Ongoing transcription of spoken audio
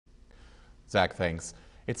Zach, thanks.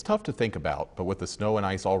 It's tough to think about, but with the snow and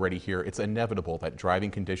ice already here, it's inevitable that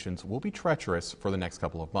driving conditions will be treacherous for the next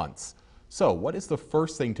couple of months. So, what is the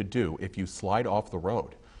first thing to do if you slide off the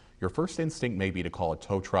road? Your first instinct may be to call a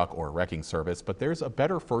tow truck or a wrecking service, but there's a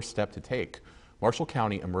better first step to take. Marshall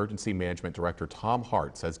County Emergency Management Director Tom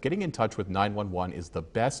Hart says getting in touch with 911 is the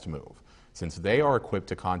best move, since they are equipped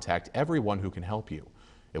to contact everyone who can help you.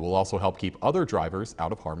 It will also help keep other drivers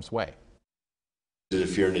out of harm's way.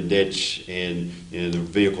 If you're in a ditch and the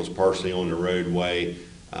vehicle's partially on the roadway,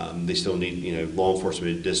 they still need law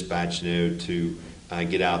enforcement dispatch to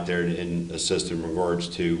get out there and assist in regards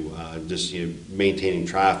to just maintaining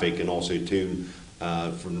traffic, and also to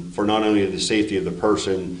for not only the safety of the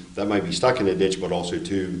person that might be stuck in the ditch, but also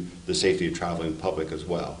to the safety of traveling public as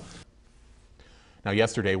well. Now,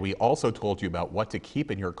 yesterday we also told you about what to keep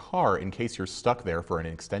in your car in case you're stuck there for an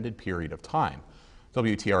extended period of time.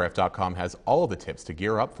 WTRF.com has all of the tips to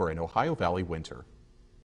gear up for an Ohio Valley winter.